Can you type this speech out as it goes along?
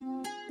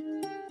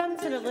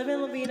to the Living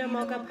La Vida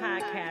Mocha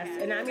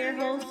podcast, and I'm your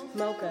host,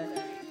 Mocha.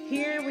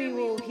 Here we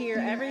will hear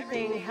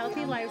everything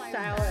healthy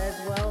lifestyle as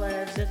well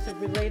as just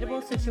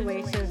relatable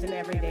situations in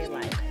everyday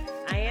life.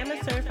 I am a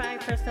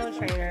certified personal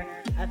trainer,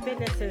 a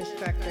fitness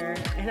instructor,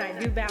 and I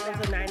do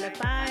balance a 9 to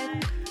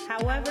 5.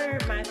 However,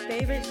 my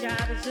favorite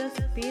job is just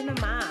being a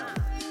mom.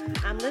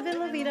 I'm Living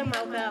La Vida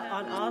Mocha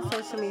on all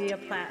social media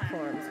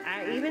platforms.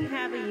 I even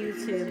have a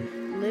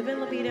YouTube,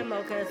 Living La Vida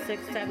Mocha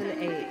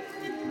 678.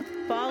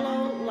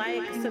 Follow,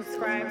 like,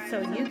 subscribe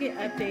so you get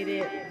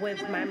updated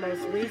with my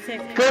most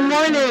recent. Good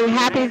morning.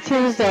 Happy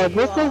Tuesday.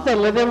 This is the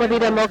Living La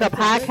Vida Mocha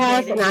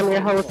podcast, and I'm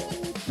your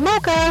host,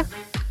 Mocha.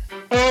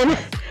 And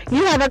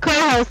you have a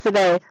co-host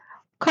today.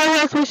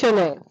 Co-host, what's your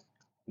name?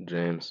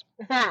 James.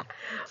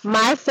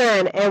 My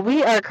son. And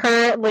we are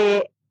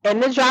currently in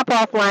the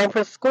drop-off line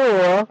for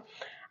school.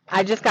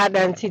 I just got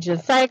done teaching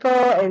cycle,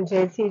 and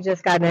JT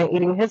just got done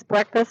eating his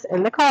breakfast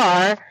in the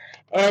car.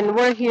 And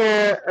we're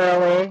here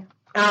early.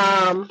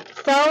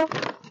 So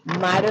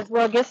might as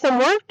well get some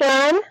work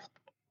done.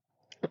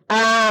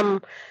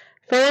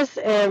 First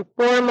and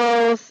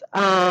foremost,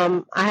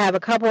 I have a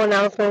couple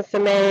announcements to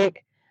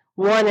make.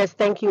 One is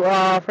thank you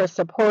all for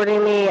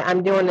supporting me.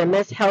 I'm doing the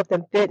Miss Health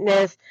and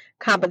Fitness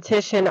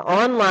competition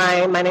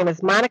online. My name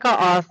is Monica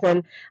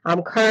Austin.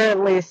 I'm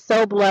currently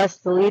so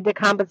blessed to lead the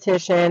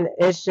competition.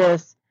 It's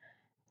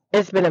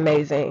been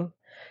amazing.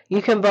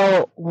 You can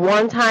vote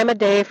one time a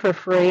day for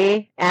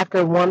free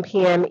after 1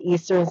 p.m.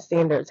 Eastern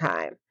Standard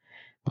Time.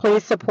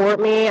 Please support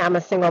me. I'm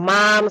a single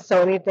mom,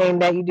 so anything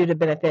that you do to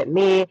benefit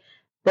me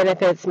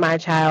benefits my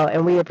child,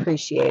 and we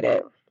appreciate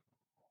it.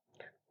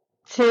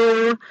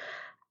 2,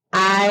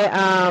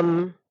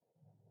 I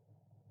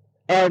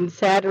am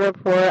sad to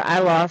report I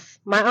lost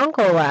my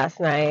uncle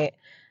last night.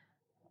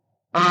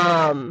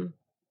 Uncle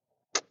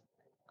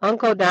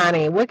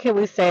Donnie, what can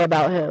we say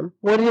about him?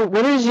 What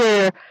is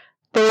your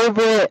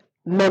favorite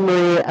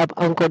memory of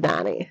Uncle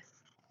Donnie?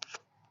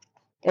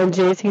 And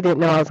JT didn't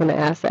know I was going to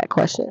ask that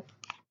question.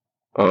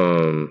 I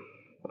don't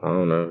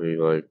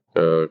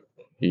know.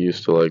 He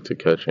used to like to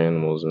catch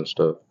animals and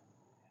stuff.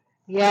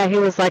 Yeah, he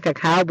was like a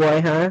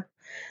cowboy, huh?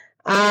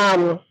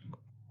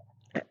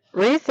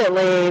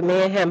 Recently,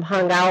 me and him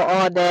hung out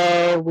all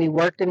day. We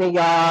worked in the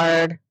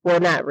yard. Well,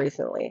 not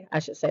recently. I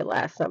should say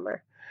last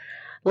summer.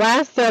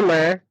 Last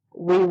summer,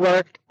 we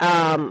worked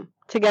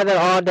together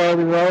all day.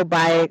 We rode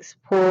bikes,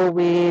 pulled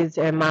weeds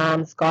in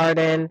Mom's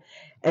garden,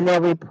 and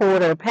then we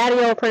pulled her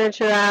patio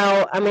furniture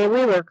out. I mean,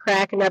 we were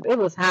cracking up. It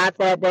was hot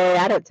that day. I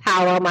had a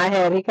towel on my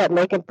head. He kept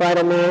making fun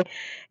of me.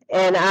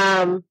 And,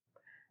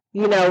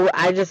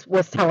 I just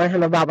was telling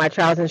him about my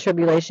trials and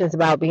tribulations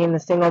about being a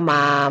single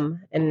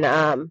mom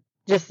and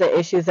just the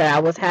issues that I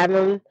was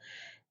having.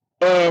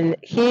 And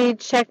he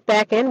checked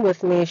back in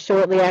with me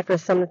shortly after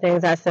some of the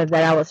things I said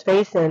that I was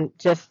facing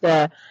just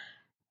to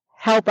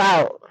help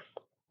out,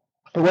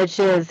 which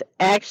is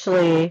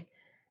actually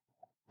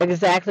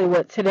exactly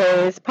what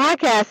today's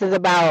podcast is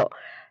about.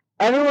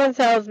 Everyone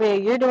tells me,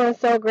 you're doing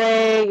so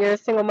great, you're a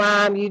single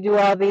mom, you do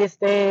all these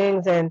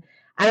things, and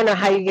I don't know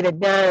how you get it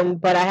done,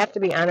 but I have to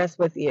be honest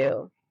with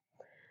you.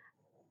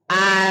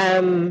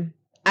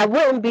 I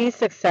wouldn't be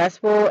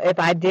successful if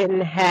I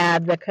didn't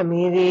have the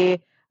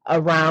community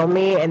around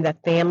me and the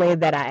family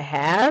that I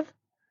have.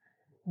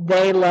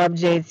 They love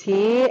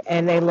JT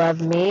and they love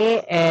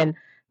me, and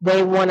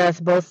they want us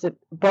both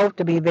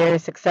to be very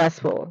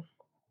successful.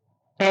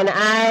 And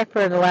I,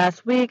 for the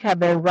last week, have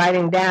been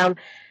writing down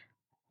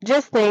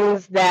just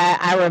things that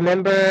I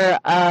remember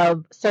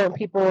of certain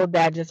people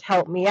that just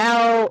helped me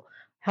out,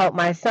 helped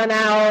my son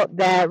out,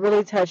 that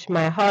really touched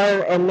my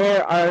heart. And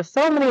there are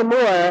so many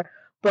more,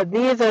 but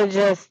these are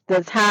just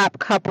the top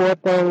couple of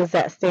things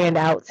that stand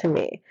out to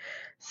me.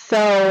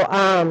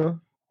 So,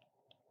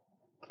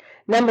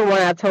 number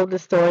one, I told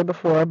this story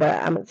before,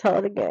 but I'm going to tell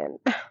it again.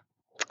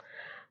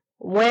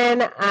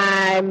 When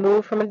I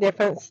moved from a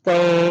different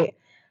state,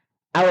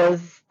 I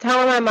was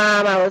telling my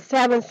mom I was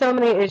having so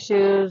many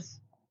issues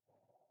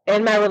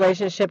in my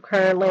relationship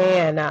currently,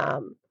 and I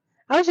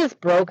was just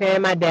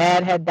broken. My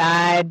dad had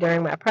died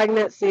during my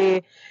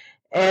pregnancy,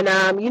 and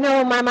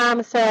my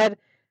mom said,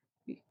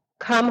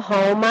 come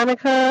home,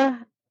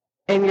 Monica,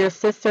 and your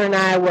sister and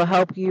I will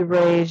help you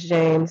raise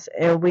James,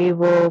 and we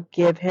will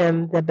give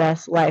him the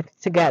best life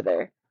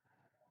together.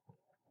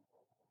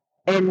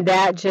 And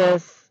that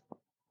just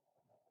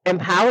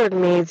empowered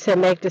me to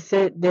make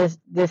this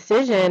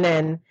decision,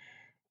 and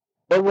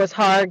it was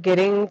hard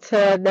getting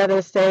to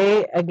another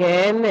state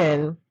again,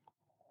 and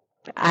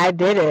I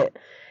did it.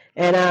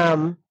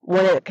 And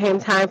when it came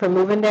time for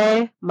moving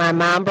day, my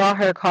mom brought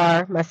her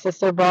car, my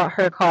sister brought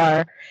her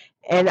car,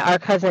 and our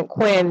cousin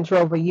Quinn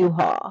drove a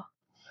U-Haul.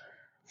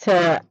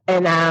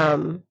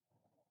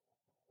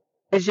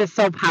 It's just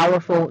so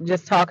powerful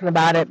just talking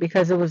about it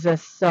because it was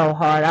just so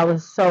hard. I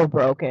was so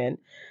broken.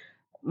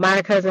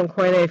 My cousin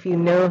Quinn, if you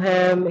knew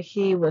him,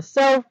 he was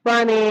so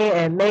funny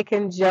and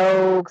making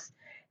jokes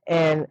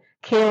and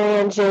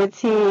carrying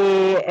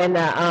JT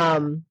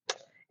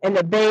and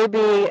the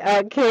baby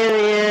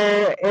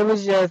carrier.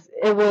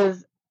 It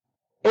was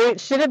it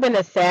should have been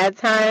a sad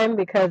time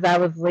because I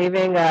was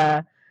leaving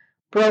a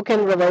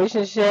broken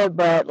relationship,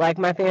 but like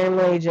my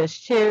family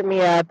just cheered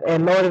me up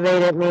and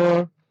motivated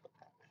me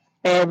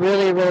and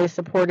really, really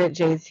supported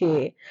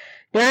JT.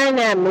 During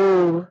that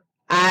move,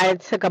 I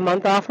took a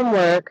month off from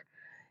work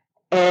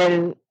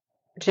and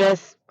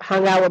just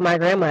hung out with my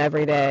grandma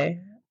every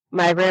day.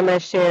 My grandma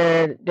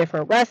shared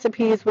different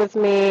recipes with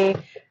me,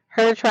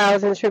 her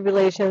trials and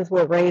tribulations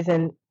with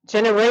raising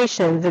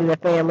generations in the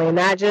family,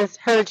 not just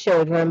her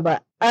children,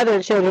 but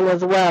other children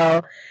as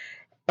well.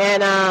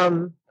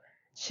 And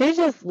she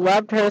just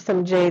loved her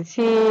some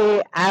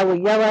JT. I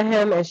would yell at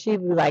him and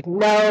she'd be like,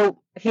 no,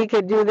 he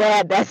could do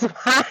that. That's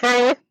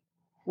fine.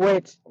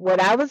 Which,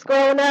 when I was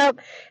growing up,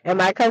 and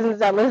my cousins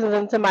that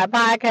listen to my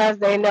podcast,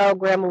 they know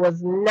Grandma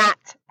was not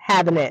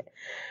having it.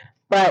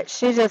 But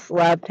she just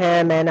loved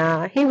him,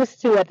 and he was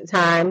 2 at the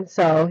time,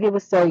 so he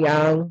was still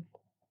young.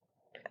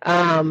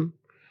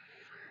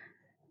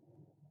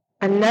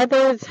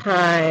 Another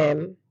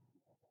time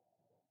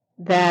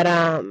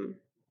that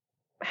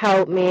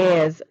helped me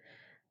is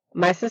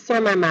my sister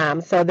and my mom.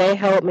 So they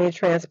helped me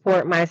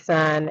transport my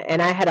son, and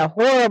I had a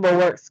horrible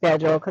work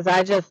schedule because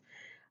I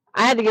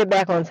had to get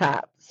back on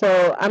top.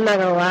 So I'm not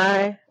gonna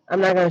lie, I'm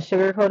not gonna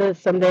sugarcoat it.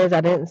 Some days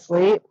I didn't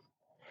sleep,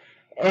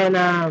 and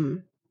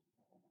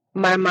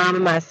my mom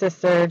and my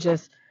sister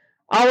just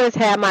always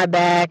had my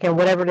back, and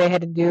whatever they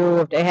had to do,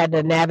 if they had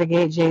to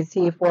navigate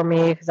JT for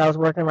me because I was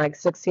working like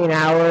 16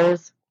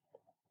 hours.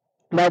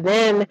 But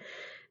then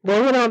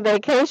they went on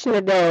vacation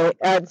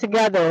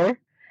together,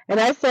 and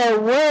I said,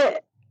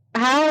 "What?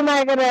 How am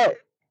I gonna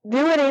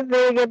do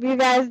anything if you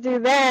guys do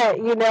that?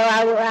 You know,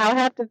 I'll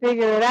have to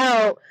figure it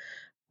out."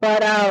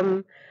 But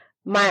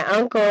my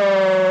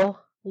uncle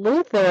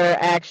Luther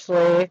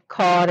actually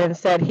called and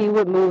said he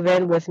would move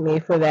in with me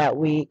for that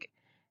week,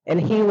 and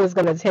he was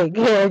gonna take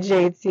care of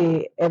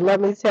JT. And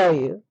let me tell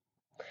you,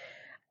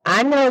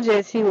 I know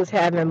JT was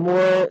having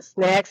more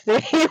snacks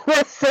than he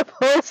was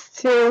supposed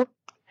to.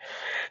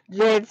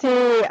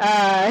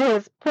 JT,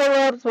 his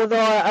pull-ups was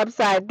all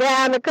upside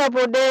down a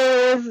couple of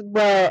days,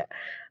 but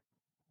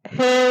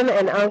him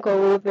and Uncle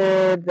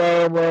Luther,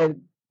 they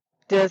would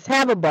just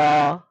have a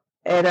ball.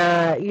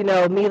 And, you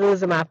know, me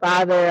losing my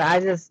father, I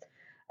just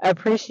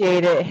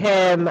appreciated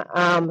him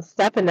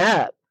stepping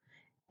up.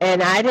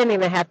 And I didn't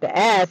even have to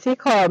ask. He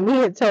called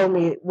me and told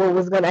me what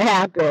was going to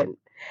happen.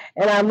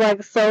 And I'm,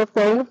 like, so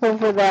thankful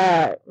for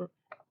that.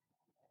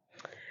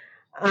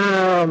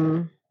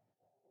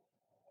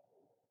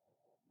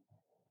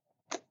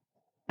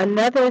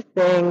 Another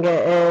thing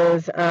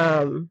is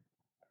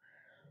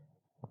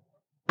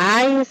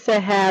I used to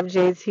have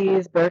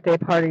JT's birthday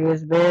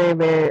parties very,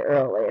 very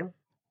early.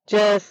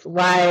 Just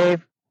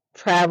life,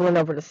 traveling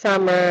over the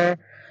summer.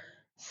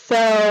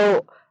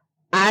 So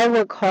I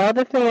would call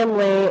the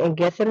family and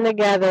get them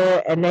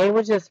together, and they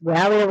would just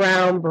rally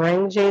around,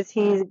 bring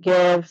JT's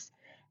gifts,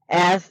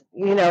 ask,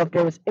 you know, if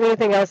there was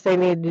anything else they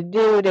needed to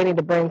do. They need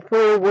to bring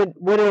food.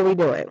 What are we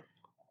doing?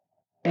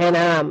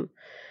 And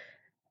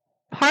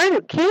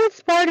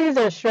kids' parties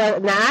are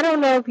stressful. Now, I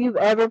don't know if you've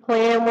ever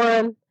planned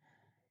one,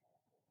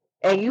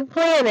 and you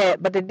plan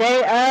it, but the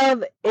day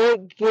of,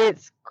 it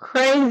gets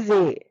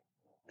crazy.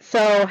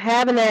 So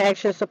having that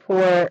extra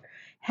support,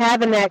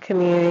 having that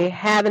community,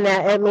 having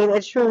that, I mean,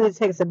 it truly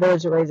takes a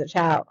village to raise a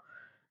child.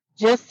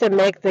 Just to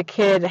make the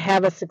kid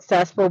have a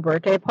successful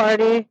birthday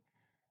party,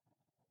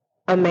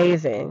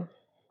 amazing.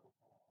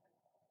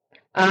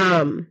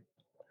 And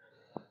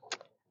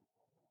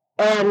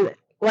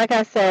like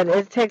I said,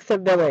 it takes a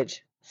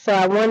village. So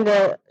I wanted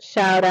to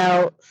shout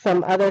out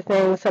some other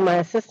things. So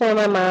my sister and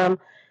my mom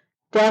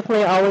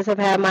definitely always have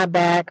had my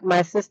back.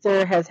 My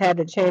sister has had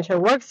to change her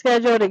work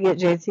schedule to get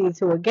JT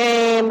to a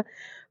game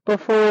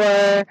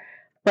before.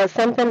 But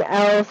something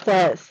else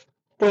that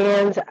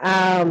stands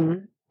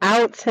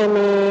out to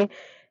me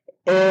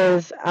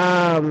is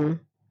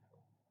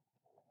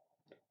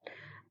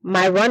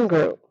my run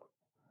group.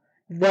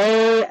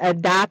 They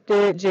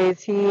adopted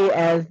JT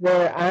as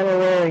their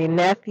honorary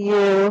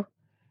nephew,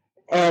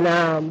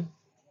 and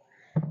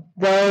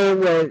they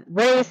would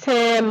race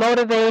him,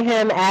 motivate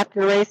him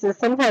after racing.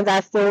 Sometimes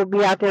I still would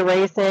be out there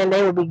racing.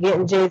 They would be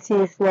getting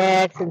JT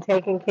snacks and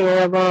taking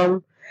care of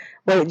him.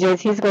 Wait,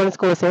 JT's going to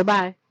school. Say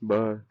bye.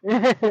 Bye.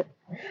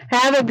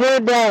 Have a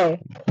good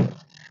day. All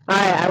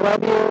right, I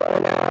love you,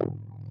 and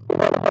we're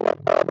going to hold up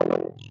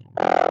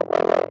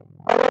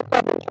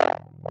and try.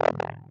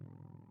 Okay.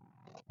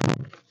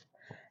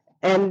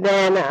 And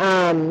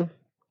then,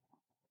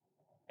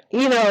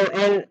 you know,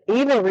 and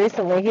even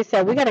recently he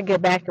said, we got to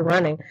get back to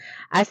running.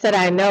 I said,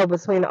 I know,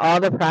 between all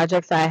the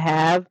projects I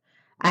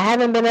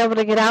haven't been able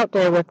to get out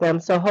there with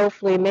them. So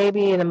hopefully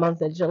maybe in the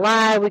month of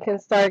July we can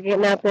start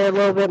getting out there a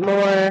little bit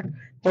more.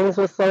 Things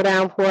will slow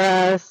down for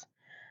us.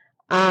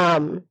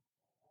 The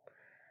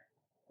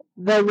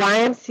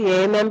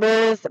YMCA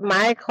members,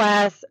 my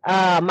class,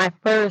 my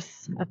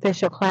first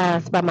official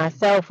class by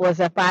myself was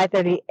at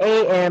 5:30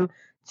 a.m.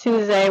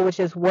 Tuesday, which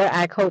is what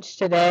I coached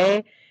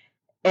today.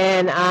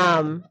 And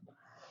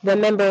the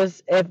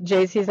members, if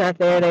JC's not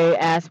there, they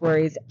ask where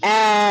he's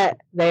at.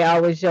 They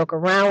always joke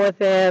around with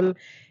him.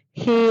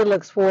 He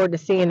looks forward to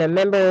seeing the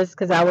members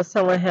because I was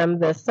telling him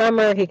this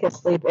summer he could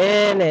sleep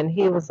in, and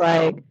he was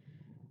like,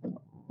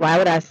 why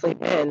would I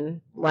sleep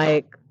in?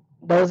 Like,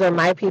 those are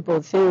my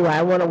people too.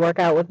 I want to work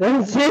out with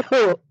them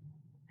too.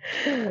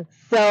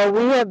 So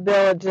we have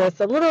built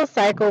just a little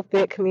Psycho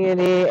Fit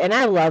community, and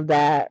I love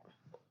that.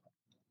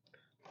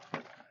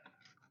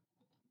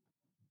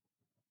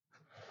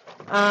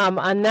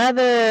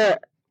 Another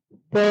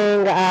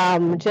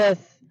thing,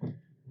 just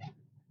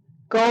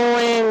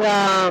going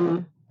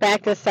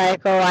back to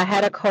Psycho, I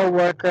had a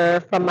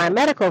coworker from my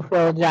medical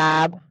field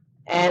job,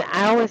 and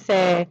I always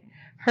say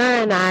her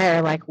and I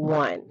are like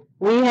one.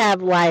 We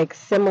have like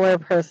similar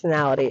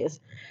personalities.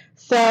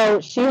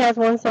 So she has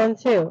one son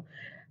too.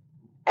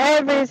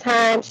 Every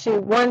time she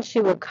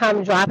would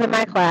come drop in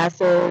my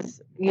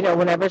classes,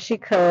 whenever she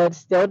could,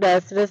 still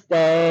does to this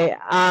day.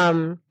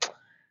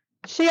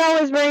 She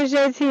always brings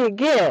JT a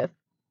gift.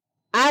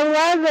 I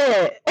love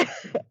it.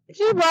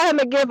 She brought him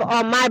a gift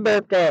on my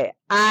birthday.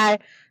 I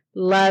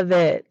love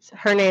it.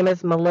 Her name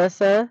is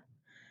Melissa.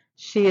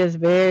 She is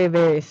very,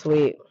 very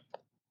sweet.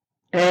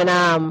 And,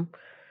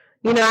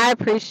 I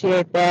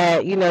appreciate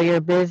that.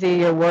 You're busy,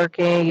 you're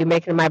working, you're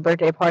making my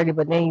birthday party,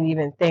 but then you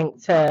even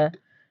think to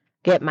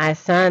get my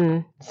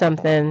son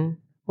something,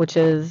 which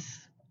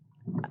is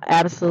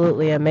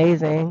absolutely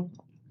amazing.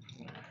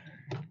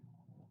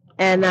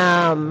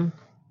 And,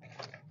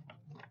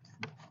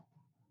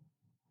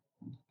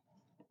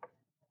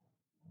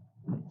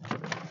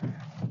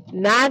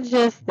 not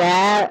just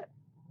that,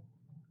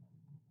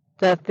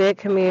 the fit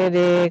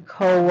community,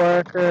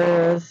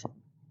 co-workers,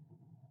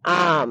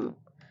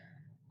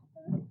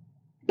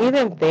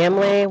 even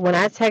family. When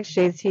I text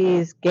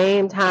JT's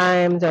game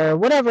times or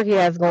whatever he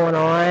has going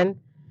on,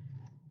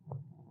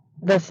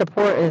 the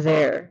support is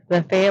there.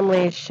 The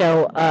family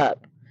show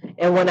up.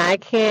 And when I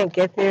can't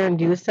get there and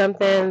do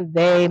something,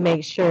 they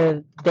make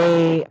sure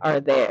they are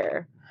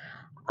there.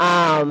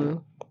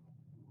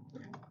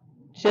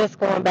 Just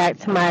going back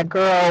to my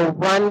girl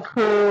run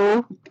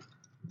crew,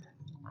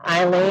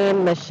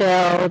 Eileen,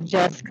 Michelle,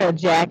 Jessica,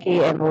 Jackie,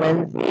 and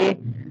Lindsay.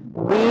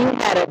 We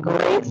had a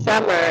great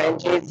summer, and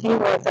JT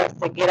wants us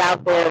to get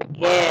out there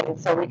again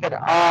so we could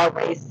all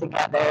race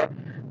together.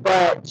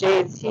 But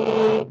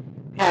JT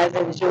has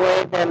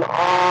enjoyed them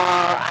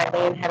all.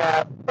 Eileen had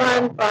a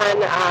fun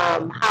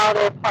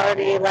holiday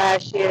party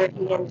last year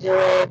he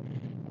enjoyed.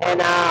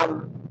 And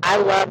I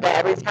love that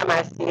every time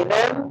I see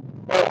them,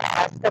 they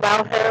ask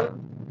about him.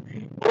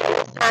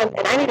 Sometimes,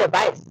 and I need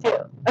advice too.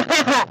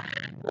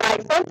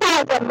 Like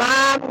sometimes a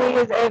mom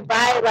needs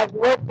advice, like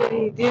what did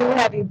he do?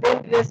 Have you been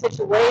through this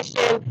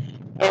situation?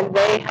 And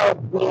they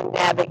help me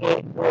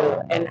navigate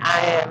through, and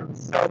I am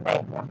so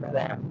thankful for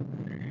them.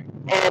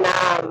 And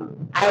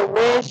I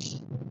wish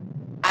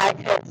I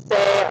could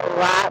say a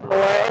lot more,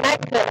 and I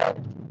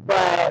could,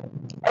 but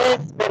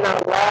it's been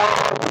a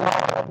long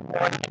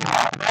morning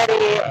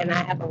already, and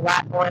I have a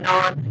lot going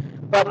on.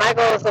 But my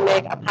goal is to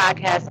make a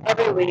podcast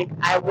every week.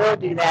 I will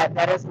do that.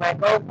 That is my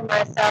goal for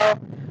myself.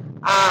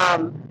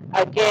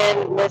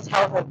 Again, Miss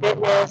Health and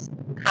Fitness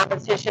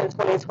Competition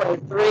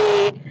 2023.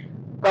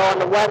 Go on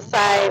the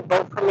website,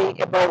 vote for me. You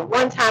can vote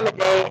one time a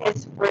day.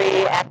 It's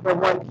free after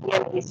 1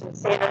 p.m. Eastern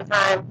Standard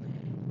Time.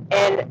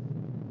 And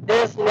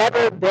there's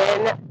never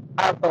been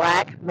a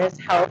Black Miss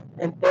Health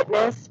and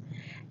Fitness.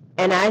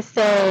 And I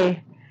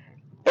say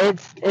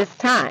it's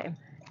time.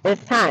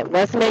 It's time.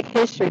 Let's make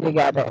history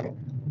together.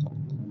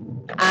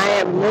 I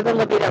am Living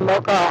La Vida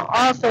Mocha on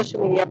all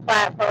social media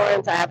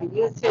platforms. I have a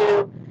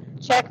YouTube.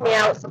 Check me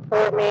out.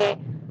 Support me.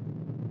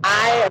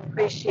 I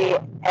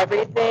appreciate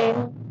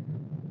everything.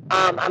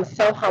 I'm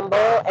so humble,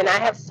 and I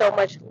have so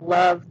much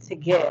love to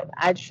give.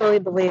 I truly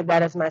believe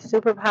that is my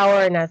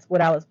superpower, and that's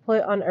what I was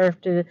put on earth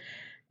to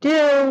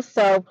do.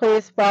 So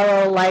please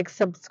follow, like,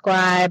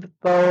 subscribe,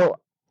 vote.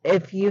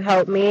 If you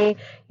help me,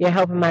 you're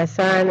helping my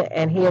son,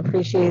 and he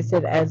appreciates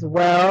it as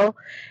well.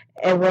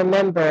 And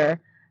remember,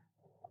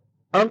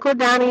 Uncle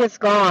Donnie is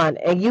gone,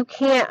 and you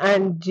can't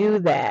undo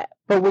that.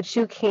 But what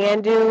you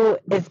can do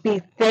is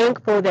be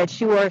thankful that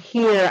you are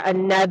here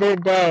another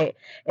day.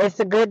 It's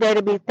a good day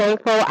to be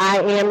thankful. I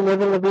am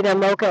Living La Vida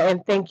Mocha,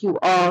 and thank you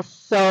all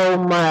so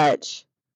much.